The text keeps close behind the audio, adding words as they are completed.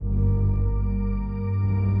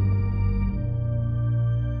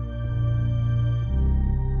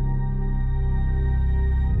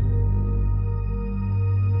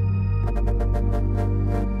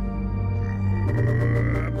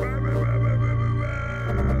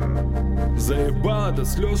Заебал этот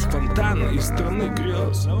слез фонтан из страны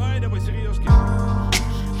грез.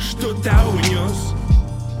 Что-то унес,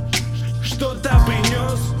 что-то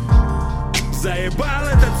принес. Заебал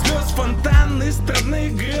этот слез фонтан из страны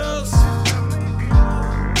грез.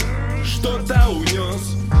 Что-то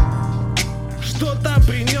унес, что-то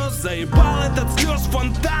принес. Заебал этот слез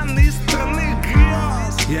фонтан из страны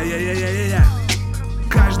грез. Я.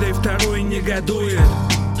 Каждый второй негодует.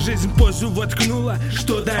 Жизнь позу воткнула,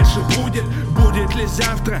 что дальше будет? Будет ли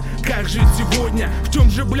завтра? Как жить сегодня? В чем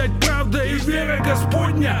же, блядь, правда и вера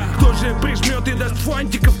Господня? Кто же прижмет и даст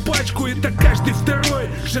фантиков пачку? И так каждый второй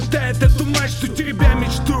шатает эту мачту, теребя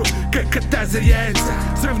мечту, как кота за яйца.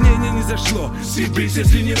 Сравнение не зашло, съебись,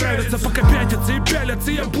 если не нравится. Пока пятятся и пялятся,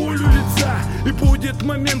 я болью лица. И будет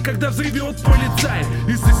момент, когда взрывет полицай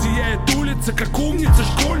и засияет улица, как умница,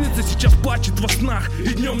 школьница. Сейчас плачет во снах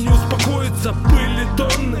и днем не успокоится. Пыли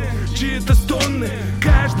тонны, чьи-то стоны,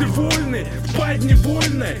 каждый вольный, в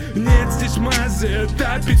подневольной. Нет здесь мазы,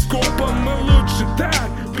 топить скопом, мы лучше так,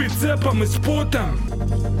 прицепом и спотом.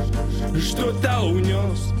 Что-то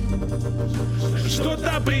унес,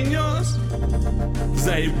 что-то принес.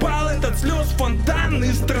 Заебал этот слез фонтан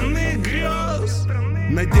из страны грез.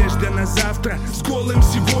 Надежда на завтра с голым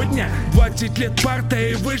сегодня. 20 лет парта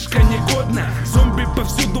и вышка негодна. Зомби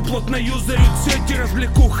повсюду плотно юзают сети.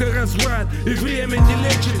 Развлекуха, разврат и время не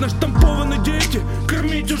лечит. Наштампованы дети,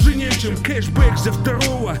 кормить уже нечем. Кэшбэк за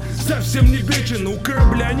второго совсем не вечен. У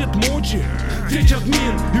корабля нет мочи, течь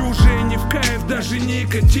админ. И уже не в кайф даже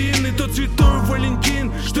никотин. И тот святой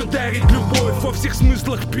Валентин, что дарит любовь во всех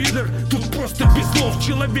смыслах пидор. Тут просто без слов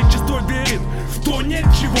человечество верит в то нет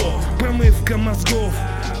чего. Промывка мозгов,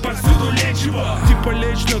 повсюду лечиво, типа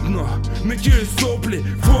лечь на дно, надеюсь сопли,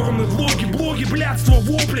 форумы, влоги, блоги, блядство,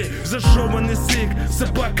 вопли. Зашиванный сык,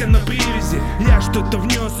 собака на привязи. Я что-то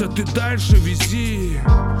внес, а ты дальше вези.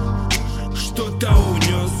 Что-то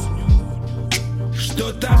унес,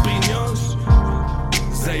 что-то принес.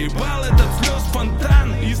 Заебал этот слез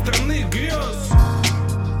фонтан из страны грез.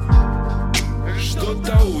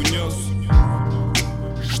 Что-то унес,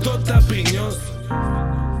 что-то принес.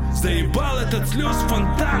 Заебал этот слез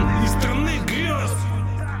фонтан из страны грез.